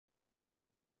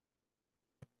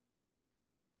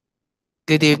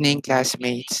Good evening,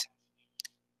 classmates.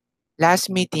 Last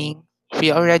meeting,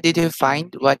 we already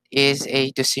defined what is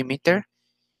a dosimeter,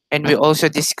 and we also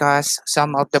discussed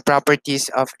some of the properties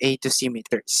of a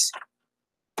dosimeters.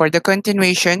 For the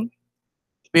continuation,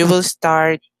 we will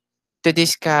start to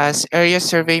discuss area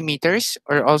survey meters,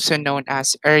 or also known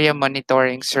as area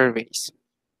monitoring surveys.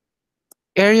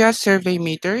 Area survey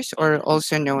meters, or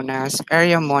also known as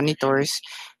area monitors,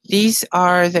 these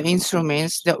are the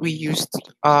instruments that we use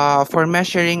for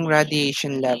measuring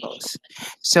radiation levels.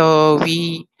 So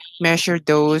we measure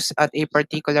those at a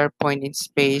particular point in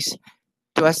space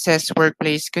to assess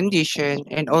workplace condition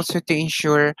and also to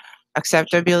ensure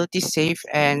acceptability, safe,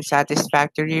 and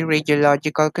satisfactory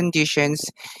radiological conditions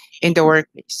in the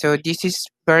workplace. So this is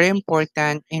very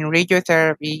important in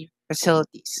radiotherapy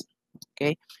facilities.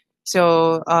 Okay.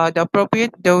 So the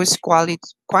appropriate dose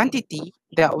quantity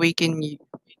that we can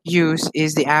use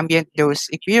is the ambient dose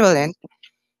equivalent.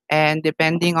 And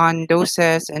depending on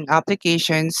doses and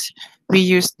applications, we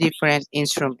use different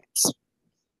instruments.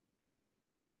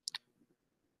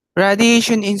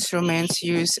 Radiation instruments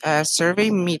used as survey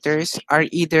meters are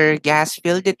either gas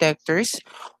field detectors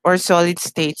or solid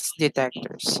state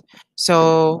detectors.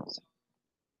 So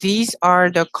these are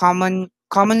the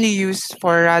commonly used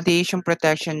for radiation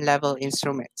protection level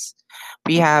instruments.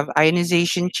 We have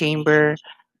ionization chamber,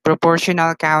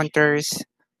 proportional counters,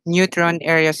 neutron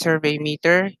area survey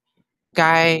meter,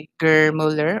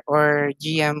 Geiger-Müller or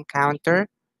GM counter,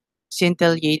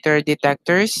 scintillator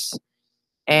detectors,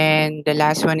 and the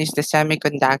last one is the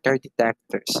semiconductor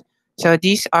detectors. So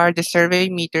these are the survey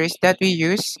meters that we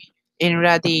use in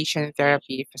radiation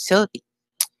therapy facility.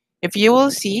 If you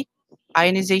will see,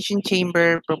 ionization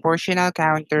chamber, proportional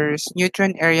counters,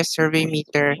 neutron area survey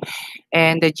meter,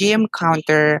 and the GM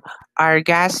counter are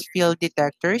gas field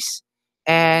detectors,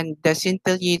 and the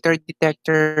scintillator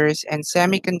detectors and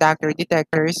semiconductor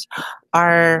detectors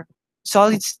are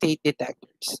solid state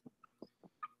detectors.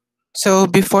 So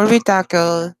before we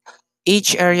tackle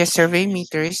each area survey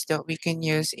meters that we can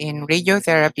use in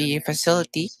radiotherapy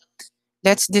facility,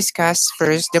 let's discuss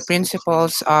first the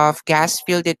principles of gas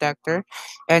field detector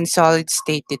and solid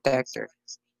state detector.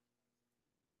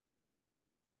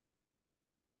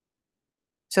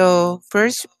 So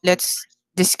first, let's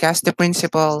discuss the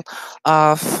principle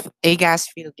of a gas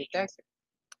field detector.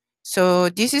 So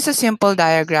this is a simple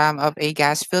diagram of a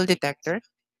gas field detector,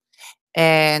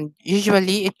 and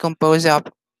usually it composed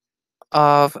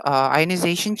of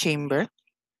ionization chamber,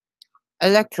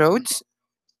 electrodes.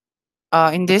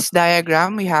 In this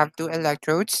diagram, we have two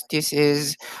electrodes. This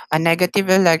is a negative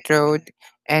electrode,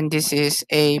 and this is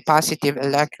a positive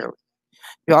electrode.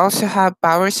 We also have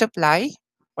power supply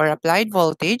or applied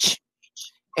voltage,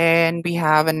 and we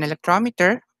have an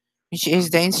electrometer, which is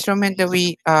the instrument that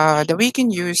we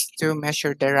can use to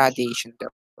measure the radiation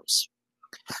dose.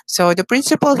 So the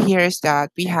principle here is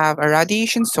that we have a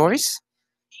radiation source,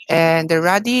 and the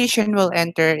radiation will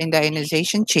enter in the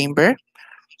ionization chamber,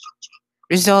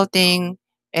 resulting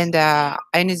in the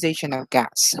ionization of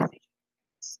gas.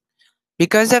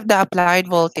 Because of the applied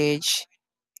voltage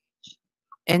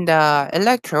in the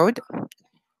electrode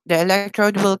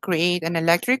will create an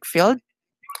electric field,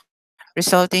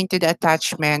 resulting to the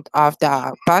attachment of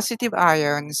the positive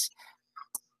ions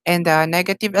in the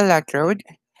negative electrode,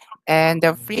 and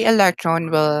the free electron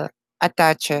will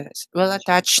attach to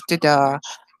the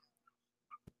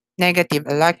negative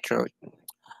electrode.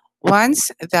 Once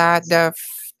that the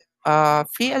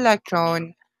free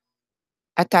electron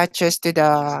attaches to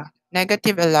the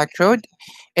negative electrode,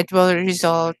 it will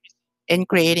result in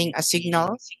creating a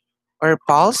signal or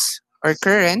pulse or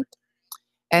current,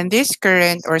 and this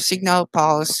current or signal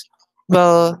pulse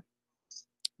will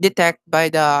detect by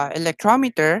the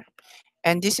electrometer,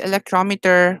 and this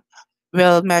electrometer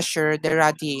will measure the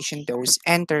radiation dose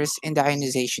enters in the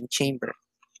ionization chamber.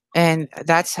 And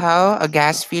that's how a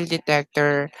gas field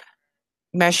detector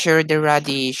measure the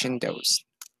radiation dose.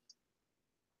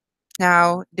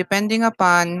 Now, depending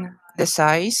upon the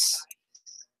size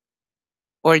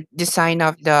or design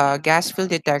of the gas field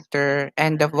detector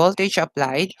and the voltage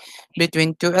applied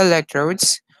between two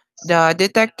electrodes, the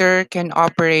detector can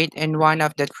operate in one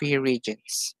of the three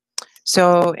regions.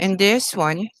 So in this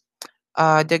one,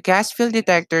 the gas field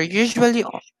detector usually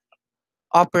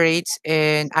operates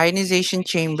in ionization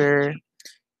chamber,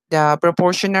 the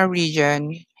proportional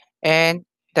region, and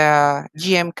the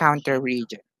GM counter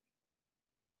region.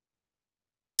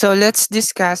 So let's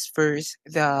discuss first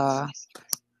the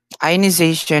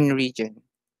ionization region.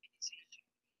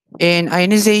 In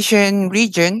ionization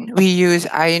region, we use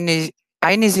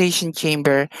ionization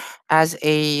chamber as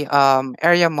a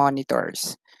area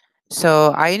monitors.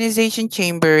 So, ionization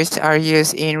chambers are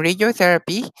used in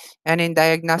radiotherapy and in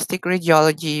diagnostic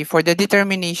radiology for the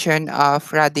determination of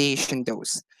radiation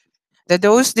dose. The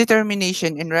dose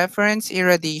determination in reference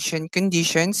irradiation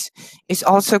conditions is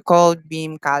also called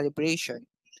beam calibration.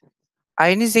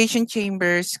 Ionization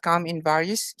chambers come in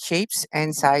various shapes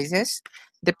and sizes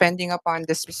depending upon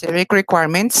the specific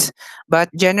requirements, but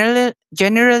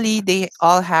generally they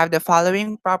all have the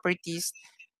following properties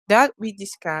that we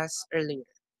discussed earlier.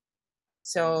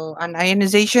 So an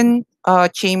ionization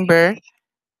chamber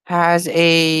has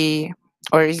a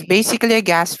or is basically a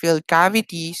gas filled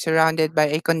cavity surrounded by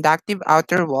a conductive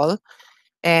outer wall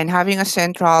and having a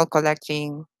central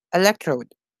collecting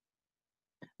electrode.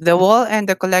 The wall and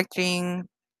the collecting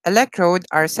electrode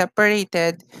are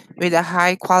separated with a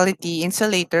high quality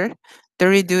insulator to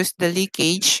reduce the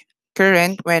leakage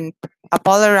current when a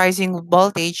polarizing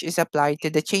voltage is applied to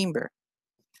the chamber.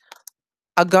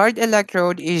 A guard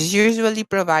electrode is usually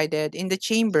provided in the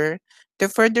chamber to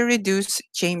further reduce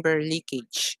chamber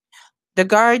leakage. The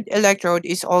guard electrode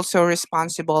is also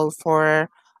responsible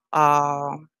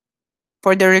uh,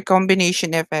 for the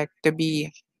recombination effect to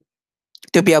be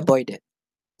avoided.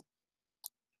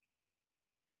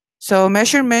 So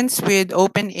measurements with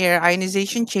open air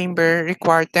ionization chamber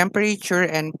require temperature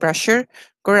and pressure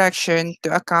correction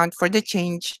to account for the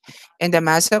change in the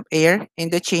mass of air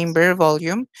in the chamber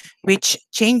volume, which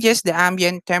changes the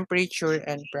ambient temperature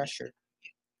and pressure.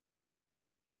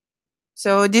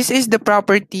 So this is the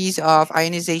properties of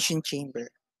ionization chamber.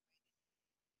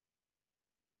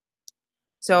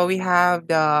 So we have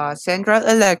the central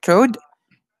electrode,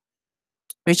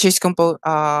 which is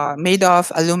made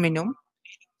of aluminum.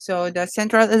 So the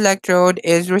central electrode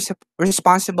is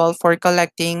responsible for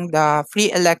collecting the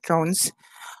free electrons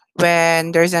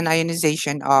when there's an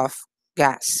ionization of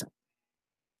gas.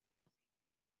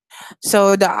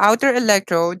 So the outer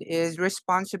electrode is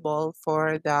responsible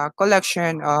for the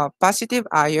collection of positive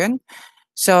ion.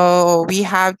 So we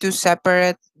have to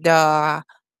separate the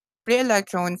free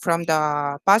electron from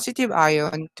the positive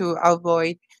ion to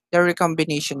avoid the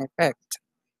recombination effect.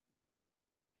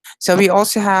 So we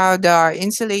also have the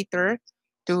insulator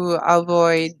to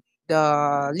avoid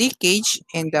the leakage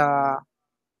in the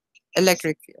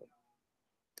electric field.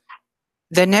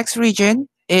 The next region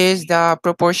is the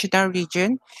proportional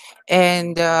region,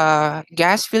 and the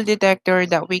gas field detector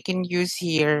that we can use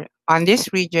here on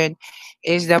this region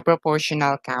is the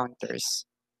proportional counters.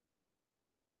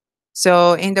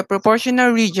 So in the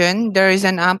proportional region, there is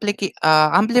an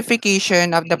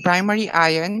amplification of the primary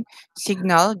ion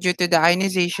signal due to the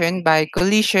ionization by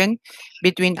collision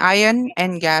between ion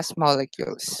and gas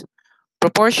molecules.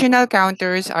 Proportional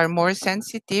counters are more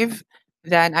sensitive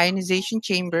than ionization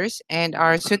chambers and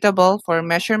are suitable for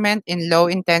measurement in low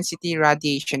intensity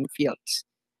radiation fields.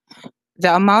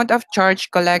 The amount of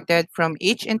charge collected from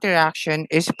each interaction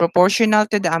is proportional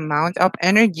to the amount of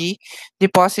energy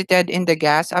deposited in the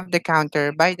gas of the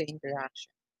counter by the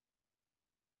interaction.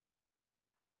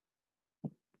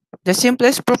 The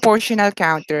simplest proportional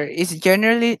counter is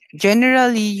generally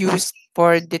used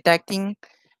for detecting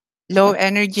low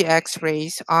energy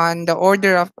X-rays on the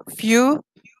order of few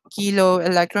kilo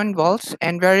electron volts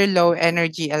and very low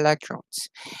energy electrons.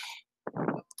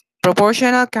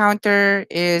 Proportional counter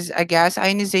is a gas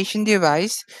ionization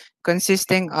device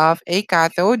consisting of a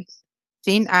cathode,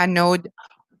 thin anode,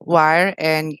 wire,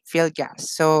 and field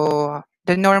gas. So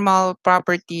the normal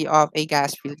property of a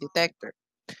gas field detector.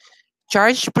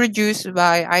 Charge produced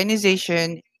by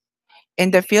ionization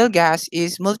in the field gas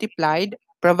is multiplied,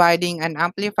 providing an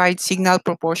amplified signal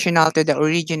proportional to the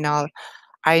original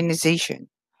ionization.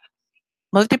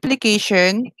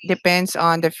 Multiplication depends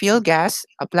on the field gas,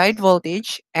 applied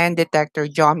voltage, and detector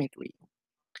geometry.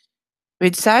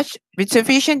 With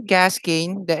sufficient gas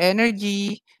gain, the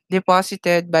energy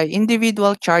deposited by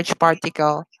individual charged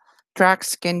particle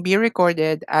tracks can be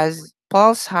recorded as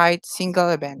pulse height single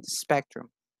event spectrum.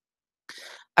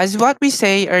 As what we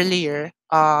say earlier,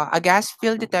 a gas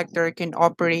field detector can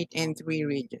operate in three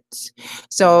regions.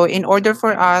 So in order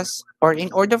for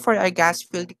a gas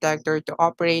field detector to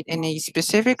operate in a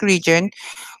specific region,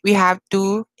 we have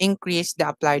to increase the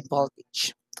applied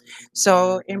voltage.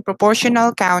 So in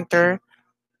proportional counter,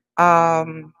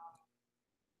 um,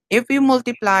 if we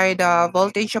multiply the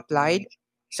voltage applied,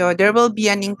 so there will be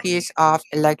an increase of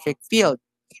electric field.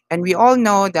 And we all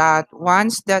know that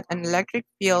once that an electric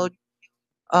field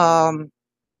um,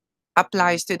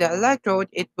 applies to the electrode,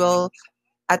 it will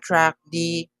attract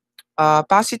the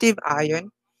positive ion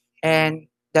and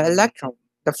the electron,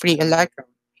 the free electron.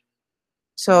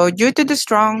 So due to the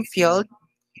strong field,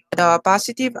 the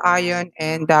positive ion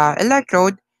and the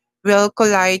electrode will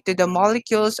collide to the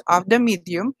molecules of the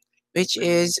medium, which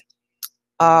is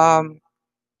um,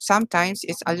 sometimes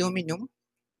it's aluminum,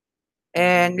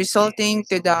 and resulting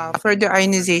to the further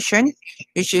ionization,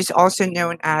 which is also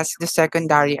known as the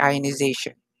secondary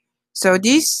ionization. So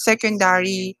this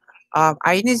secondary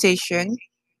ionization,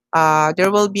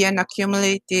 there will be an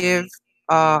accumulative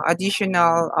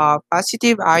additional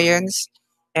positive ions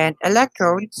and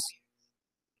electrons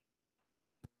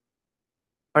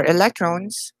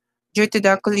due to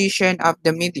the collision of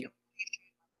the medium.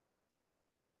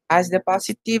 As the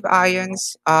positive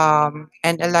ions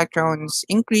and electrons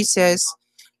increases,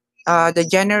 the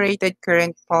generated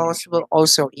current pulse will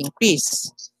also increase.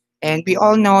 And we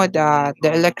all know that the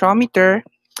electrometer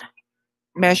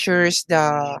measures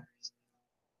the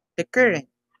current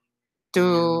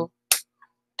to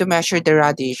to measure the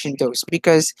radiation dose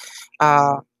because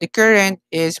the current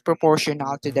is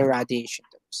proportional to the radiation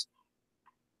dose.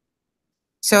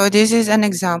 So this is an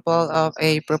example of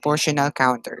a proportional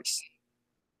counters.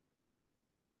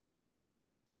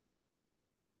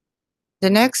 The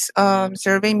next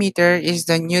survey meter is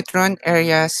the neutron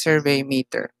area survey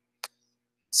meter.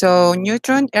 So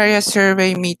neutron area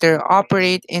survey meter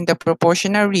operate in the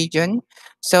proportional region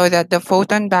so that the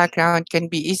photon background can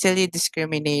be easily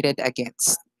discriminated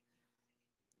against.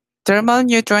 Thermal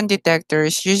neutron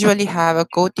detectors usually have a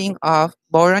coating of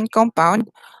boron compound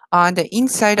on the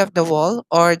inside of the wall,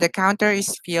 or the counter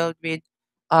is filled with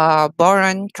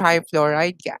boron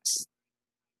trifluoride gas.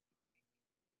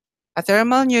 A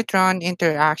thermal neutron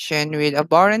interaction with a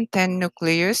boron 10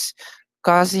 nucleus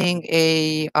causing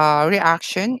a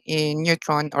reaction in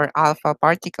neutron or alpha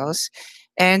particles,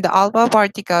 and the alpha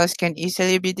particles can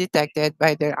easily be detected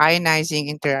by their ionizing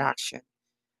interaction.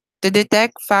 To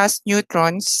detect fast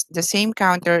neutrons, the same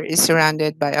counter is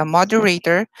surrounded by a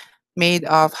moderator made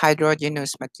of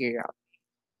hydrogenous material.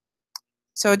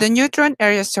 So the neutron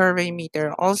area survey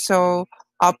meter also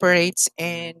operates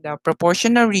in the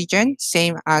proportional region,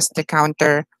 same as the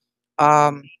counter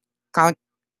um, count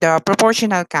the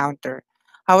proportional counter.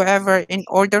 However, in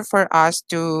order for us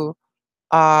to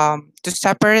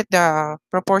separate the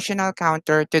proportional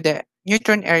counter to the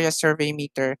neutron area survey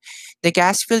meter, the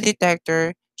gas field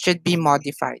detector should be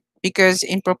modified because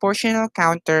in proportional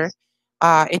counter,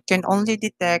 it can only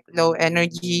detect low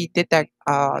energy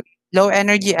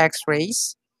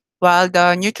X-rays, while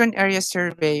the neutron area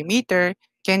survey meter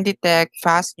can detect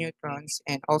fast neutrons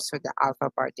and also the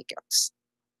alpha particles.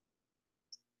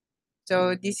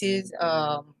 So this is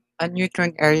a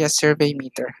neutron area survey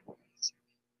meter.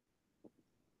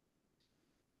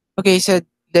 Okay, so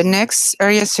the next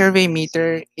area survey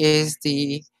meter is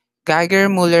the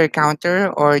Geiger-Müller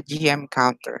counter or GM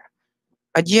counter.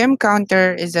 A GM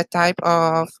counter is a type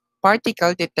of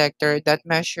particle detector that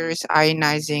measures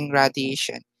ionizing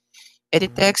radiation. It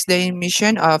detects the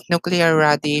emission of nuclear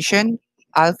radiation,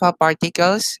 alpha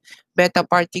particles, beta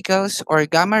particles, or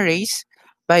gamma rays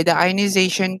by the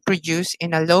ionization produced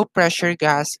in a low pressure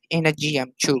gas in a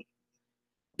GM tube.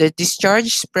 The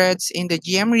discharge spreads in the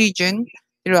GM region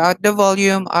throughout the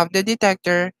volume of the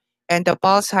detector, and the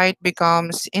pulse height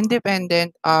becomes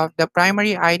independent of the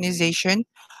primary ionization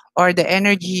or the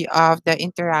energy of the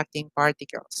interacting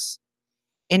particles.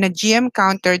 In a GM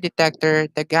counter detector,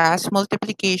 the gas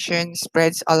multiplication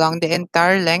spreads along the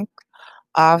entire length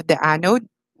of the anode,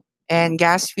 and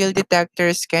gas field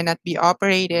detectors cannot be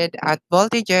operated at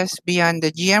voltages beyond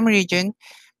the GM region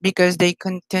because they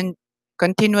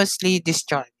continuously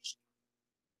discharge.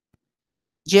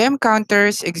 GM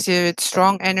counters exhibit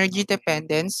strong energy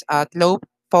dependence at low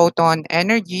photon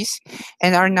energies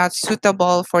and are not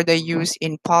suitable for the use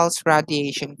in pulse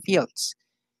radiation fields.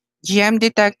 GM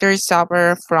detectors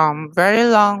suffer from very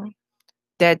long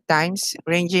dead times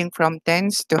ranging from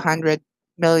tens to 100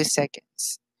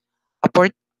 milliseconds. A,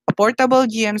 port- a portable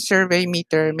GM survey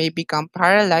meter may become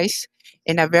paralyzed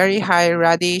in a very high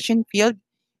radiation field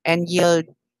and yield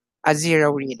a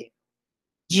zero reading.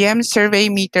 GM survey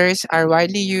meters are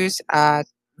widely used at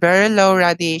very low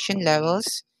radiation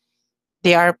levels.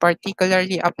 They are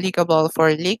particularly applicable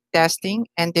for leak testing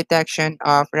and detection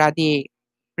of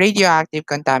radioactive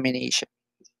contamination.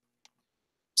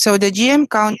 So the GM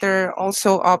counter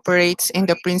also operates in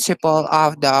the principle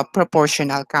of the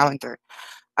proportional counter.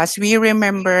 As we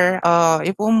remember,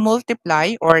 if we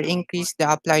multiply or increase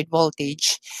the applied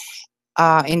voltage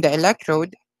in the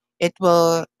electrode, it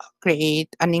will create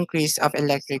an increase of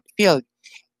electric field.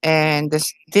 And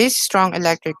this strong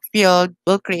electric field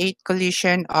will create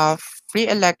collision of free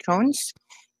electrons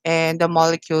and the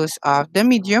molecules of the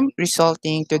medium,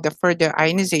 resulting to the further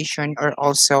ionization, or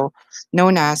also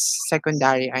known as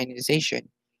secondary ionization.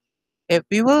 If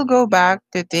we will go back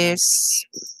to this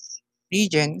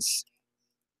regions,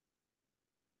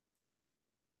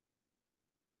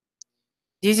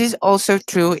 this is also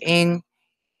true in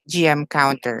GM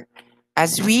counter.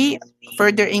 As we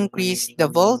further increase the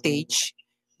voltage,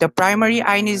 the primary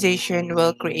ionization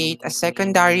will create a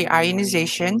secondary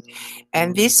ionization,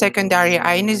 and this secondary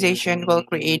ionization will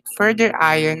create further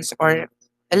ions or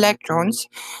electrons,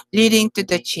 leading to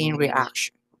the chain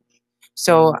reaction.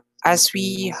 So, as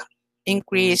we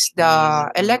increase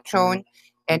the electron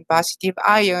and positive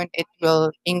ion, it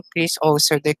will increase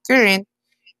also the current,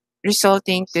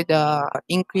 resulting to the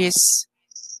increased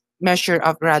measure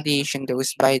of radiation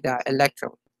dose by the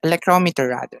electrometer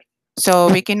rather.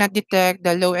 So we cannot detect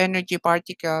the low energy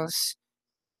particles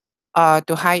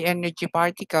to high energy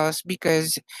particles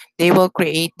because they will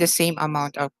create the same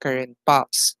amount of current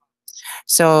pulse.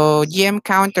 So GM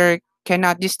counter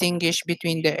cannot distinguish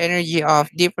between the energy of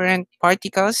different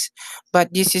particles,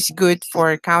 but this is good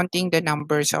for counting the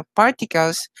numbers of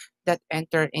particles that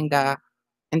enter in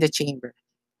the chamber.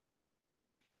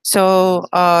 So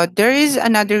there is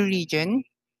another region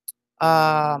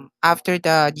after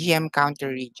the GM counter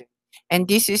region. And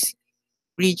this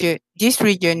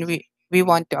region we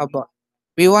want to avoid.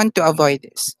 We want to avoid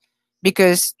this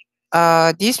because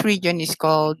this region is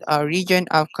called a region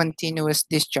of continuous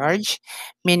discharge,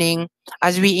 meaning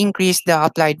as we increase the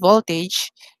applied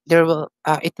voltage, it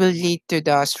will lead to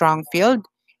the strong field,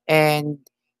 and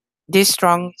this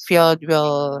strong field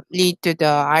will lead to the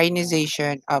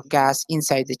ionization of gas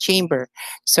inside the chamber.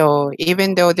 So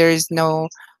even though there is no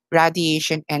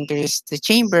radiation enters the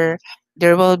chamber,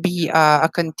 there will be a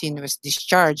continuous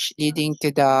discharge leading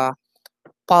to the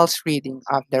pulse reading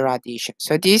of the radiation.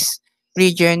 So this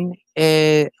region,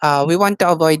 we want to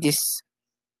avoid this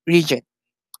region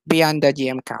beyond the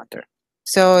GM counter.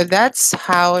 So that's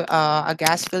how a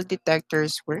gas field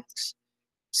detectors works.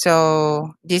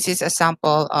 So this is a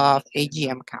sample of a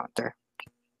GM counter.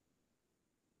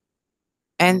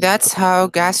 And that's how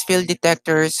gas field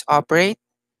detectors operate.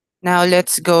 Now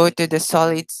let's go to the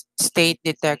solid state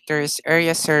detectors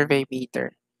area survey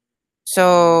meter.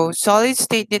 So solid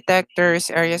state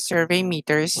detectors area survey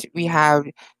meters, we have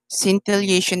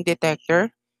scintillation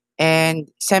detector and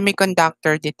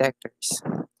semiconductor detectors.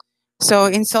 So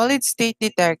in solid state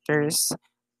detectors,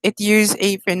 it uses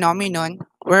a phenomenon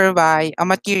whereby a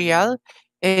material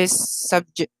is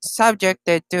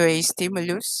subjected to a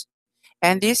stimulus,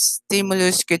 and this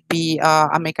stimulus could be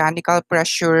a mechanical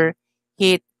pressure,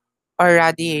 heat, or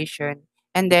radiation,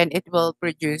 and then it will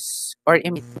produce or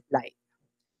emit light.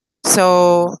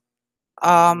 So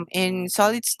in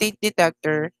solid state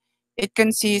detector, it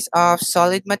consists of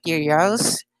solid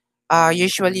materials,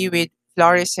 usually with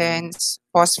fluorescence,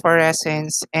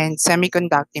 phosphorescence, and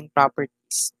semiconducting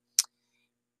properties.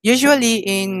 Usually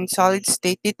in solid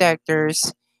state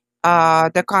detectors,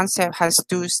 the concept has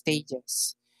two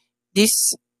stages.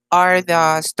 These are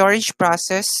the storage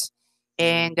process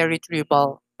and the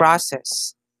retrieval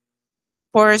process.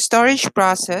 For storage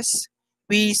process,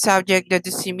 we subject the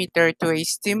dosimeter to a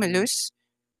stimulus,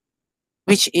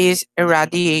 which is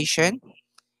irradiation.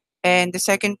 And the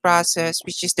second process,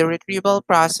 which is the retrieval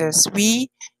process, we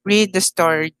read the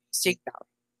stored signal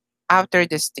after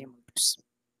the stimulus.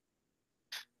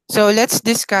 So let's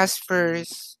discuss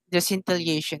first the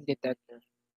scintillation detector.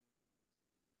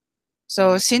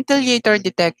 So scintillator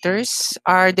detectors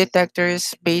are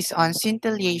detectors based on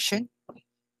scintillation,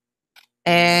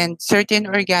 and certain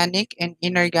organic and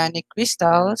inorganic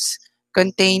crystals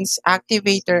contains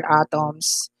activator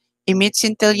atoms, emit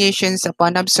scintillations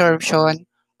upon absorption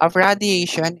of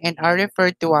radiation, and are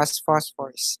referred to as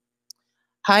phosphors.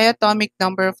 High atomic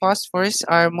number phosphors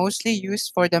are mostly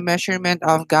used for the measurement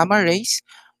of gamma rays,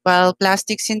 while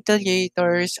plastic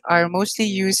scintillators are mostly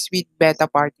used with beta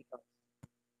particles.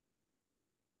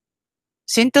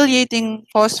 Scintillating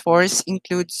phosphors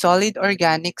include solid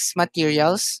organics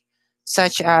materials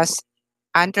such as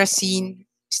anthracene,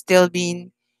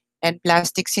 stilbene, and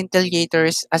plastic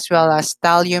scintillators, as well as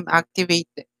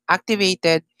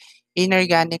activated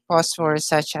inorganic phosphors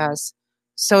such as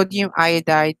sodium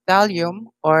iodide thallium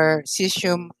or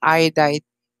cesium iodide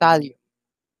thallium.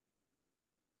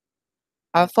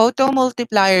 A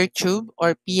photomultiplier tube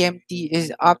or PMT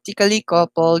is optically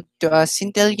coupled to a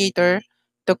scintillator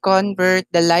to convert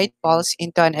the light pulse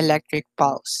into an electric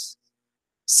pulse.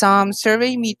 Some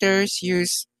survey meters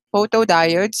use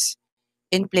photodiodes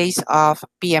in place of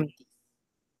PMT.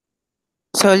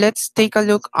 So let's take a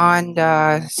look on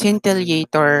the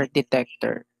scintillator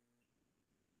detector.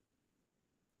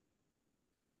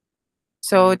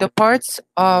 So the parts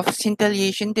of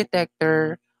scintillation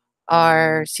detector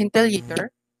are scintillator,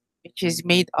 which is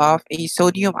made of a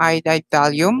sodium iodide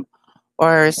thallium,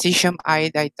 or cesium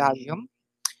iodide thallium.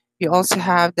 We also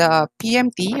have the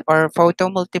PMT or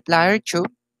photomultiplier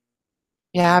tube.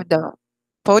 We have the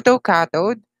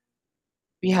photocathode.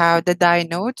 We have the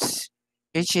diodes,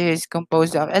 which is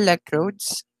composed of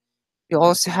electrodes. We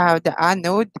also have the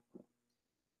anode,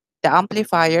 the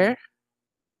amplifier,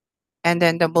 and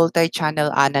then the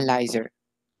multi-channel analyzer.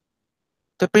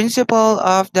 The principle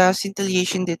of the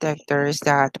scintillation detector is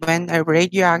that when a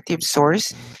radioactive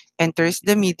source enters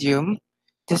the medium,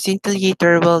 the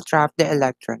scintillator will trap the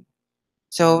electron.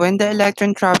 So when the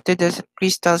electron trapped to the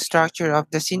crystal structure of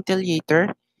the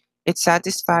scintillator, it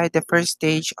satisfies the first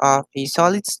stage of a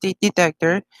solid state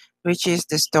detector, which is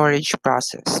the storage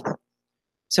process.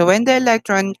 So when the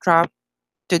electron trapped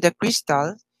to the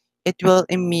crystal, it will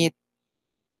emit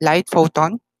light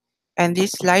photon, and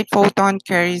this light photon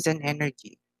carries an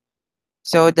energy.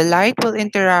 So the light will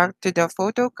interact to the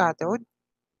photocathode.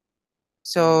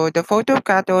 So the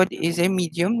photocathode is a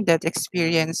medium that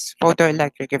experiences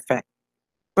photoelectric effect,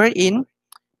 wherein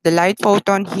the light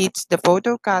photon hits the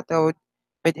photocathode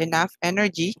with enough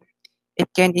energy, it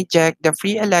can eject the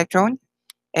free electron,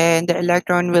 and the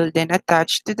electron will then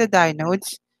attach to the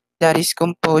diodes that is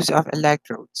composed of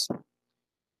electrodes.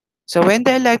 So when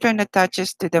the electron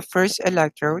attaches to the first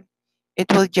electrode,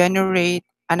 it will generate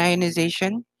an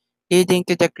ionization leading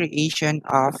to the creation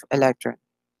of electron.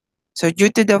 So due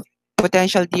to the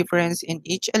potential difference in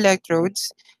each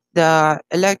electrodes, the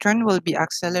electron will be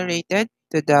accelerated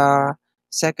to the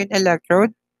second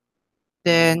electrode,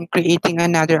 then creating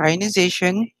another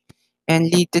ionization and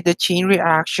lead to the chain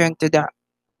reaction to the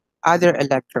other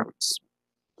electrodes,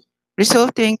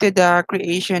 resulting to the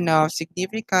creation of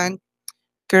significant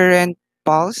current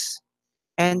pulse.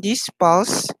 And this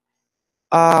pulse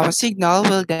signal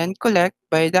will then collect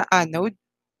by the anode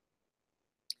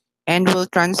and will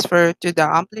transfer to the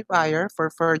amplifier for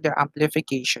further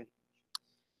amplification.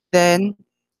 Then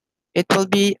it will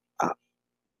be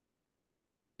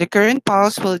the current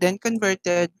pulse will then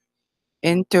converted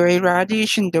into a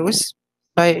radiation dose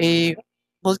by a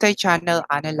multi-channel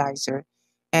analyzer,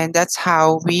 and that's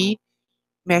how we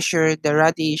measure the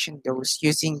radiation dose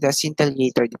using the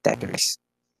scintillator detectors.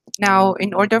 Now,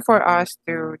 in order for us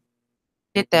to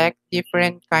detect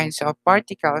different kinds of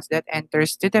particles that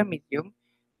enters to the medium,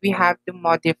 we have to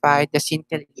modify the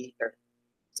scintillator.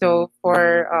 So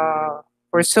for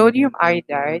sodium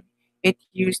iodide, it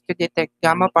used to detect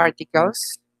gamma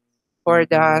particles. For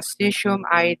the cesium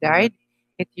iodide,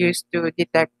 it used to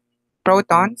detect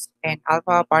protons and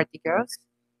alpha particles.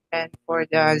 And for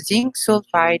the zinc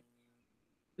sulfide,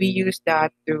 we use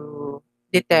that to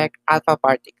detect alpha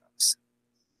particles.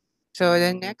 So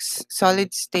the next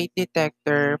solid state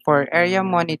detector for area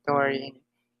monitoring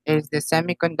is the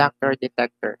semiconductor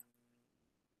detector.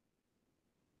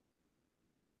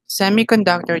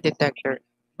 Semiconductor detector.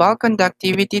 Bulk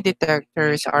conductivity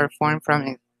detectors are formed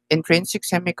from intrinsic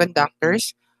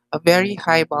semiconductors of very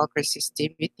high bulk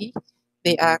resistivity.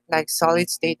 They act like solid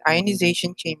state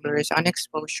ionization chambers on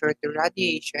exposure to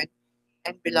radiation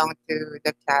and belong to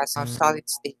the class of solid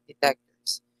state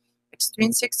detectors.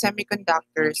 Extrinsic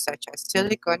semiconductors such as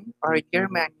silicon or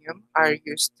germanium are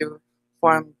used to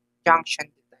form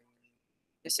junction detectors.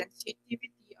 The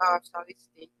sensitivity of solid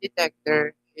state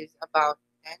detector is about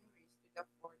 10 raised to the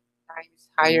 4 times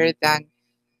higher than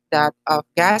that of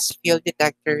gas field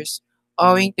detectors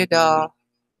owing to the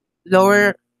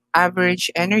lower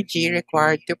average energy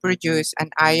required to produce an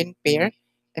ion pair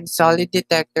and solid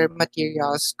detector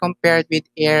materials compared with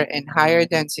air and higher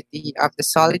density of the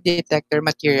solid detector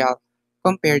material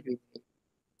compared with air.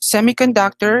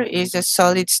 Semiconductor is a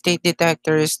solid state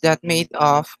detectors that made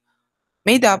up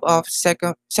of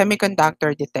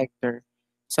semiconductor detector.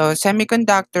 So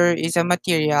semiconductor is a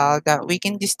material that we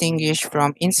can distinguish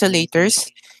from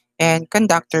insulators and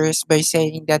conductors by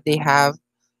saying that they have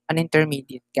an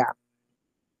intermediate gap.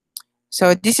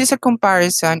 So this is a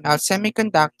comparison of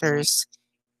semiconductors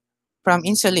from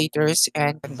insulators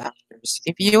and conductors.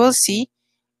 If you will see,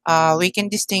 we can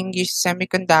distinguish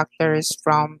semiconductors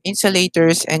from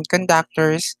insulators and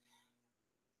conductors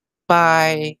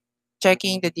by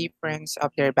checking the difference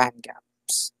of their band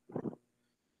gaps.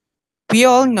 We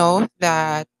all know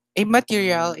that a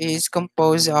material is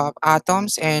composed of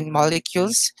atoms and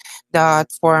molecules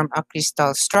that form a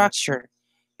crystal structure.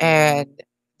 And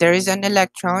there is an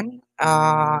electron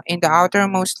in the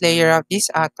outermost layer of this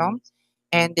atom,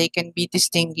 and they can be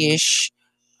distinguished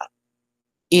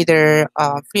either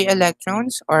free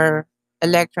electrons or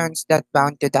electrons that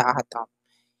bound to the atom.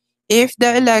 If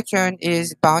the electron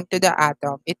is bound to the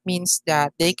atom, it means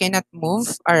that they cannot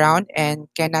move around and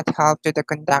cannot help to the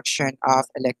conduction of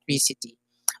electricity.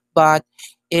 but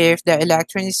if the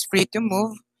electron is free to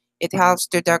move, it helps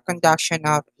to the conduction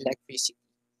of electricity.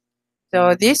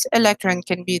 So this electron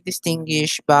can be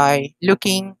distinguished by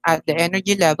looking at the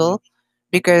energy level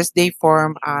because they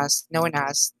form as known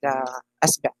as the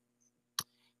as band.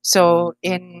 So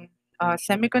in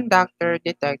semiconductor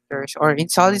detectors or in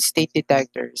solid state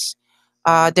detectors,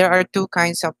 there are two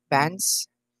kinds of bands.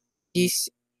 This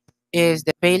is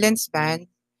the valence band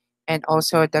and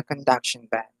also the conduction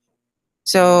band.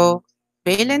 So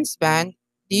valence band,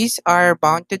 these are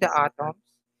bound to the atoms.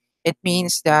 It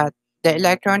means that the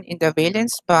electron in the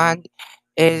valence band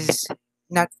is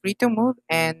not free to move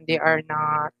and they are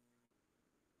not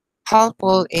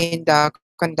helpful in the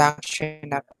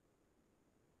conduction of electricity.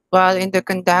 While in the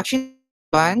conduction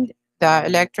band, the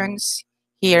electrons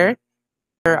here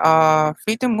are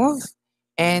free to move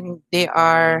and they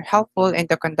are helpful in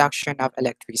the conduction of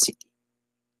electricity.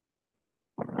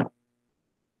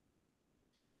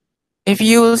 If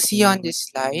you will see on this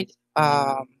slide,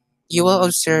 you will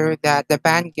observe that the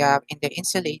band gap in the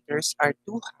insulators are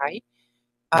too high.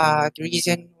 The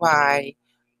reason why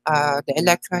the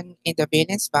electron in the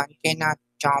valence band cannot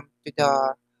jump to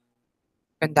the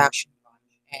conduction band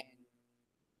and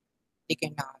they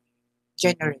cannot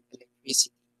generate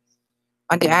electricity.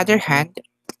 On the other hand,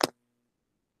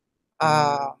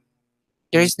 uh,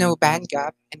 there is no band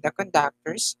gap in the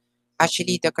conductors.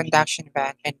 Actually, the conduction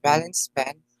band and valence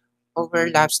band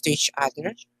overlaps to each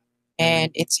other,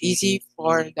 and it's easy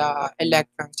for the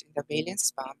electrons in the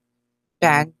valence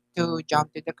band to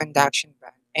jump to the conduction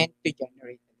band and to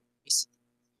generate electricity.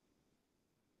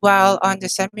 While on the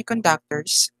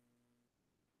semiconductors,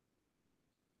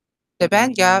 the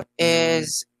band gap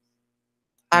is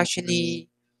actually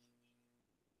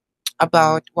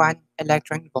about 1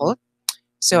 electron volt.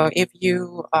 So if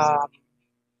you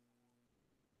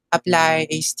apply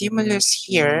a stimulus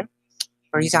here,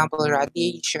 for example,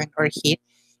 radiation or heat,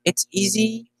 it's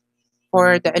easy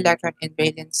for the electron in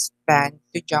valence band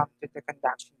to jump to the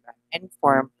conduction band and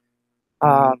form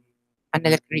um, an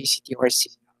electricity or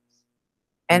signal.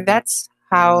 And that's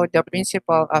how the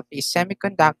principle of a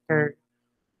semiconductor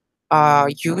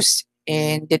used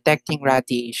in detecting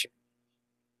radiation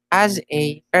as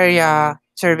a area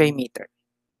survey meter.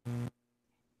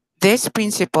 This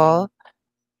principle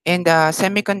in the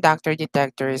semiconductor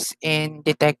detectors in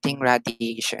detecting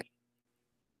radiation.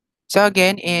 So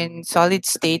again, in solid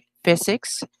state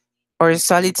physics or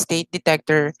solid state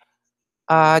detector,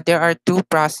 there are two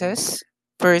processes.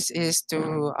 First is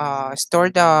to store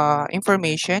the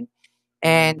information,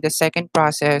 and the second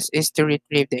process is to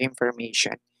retrieve the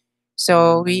information.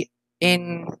 So we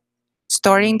in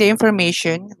storing the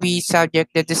information, we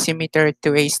subject the dosimeter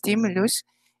to a stimulus,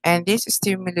 and this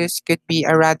stimulus could be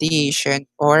a radiation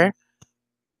or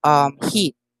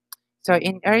heat. So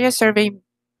in area survey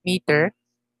meter,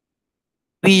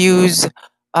 we use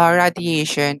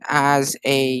radiation as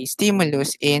a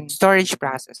stimulus in storage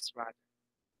process rather.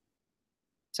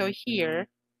 So here,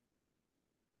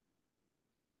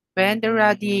 when the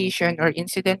radiation or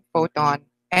incident photon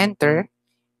enter,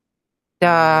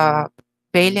 the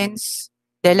valence,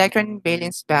 the electron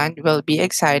valence band will be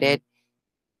excited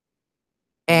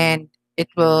and it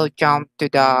will jump to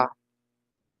the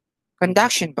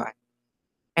conduction band.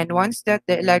 And once that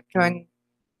the electron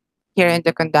here in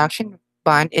the conduction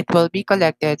band, it will be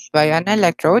collected by an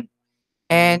electrode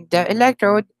and the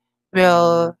electrode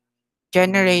will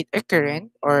generate a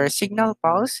current or signal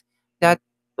pulse that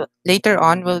later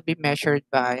on will be measured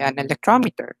by an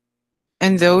electrometer.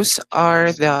 And those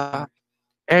are the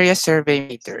area survey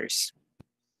meters.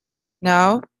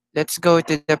 Now, let's go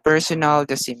to the personal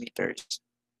dosimeters.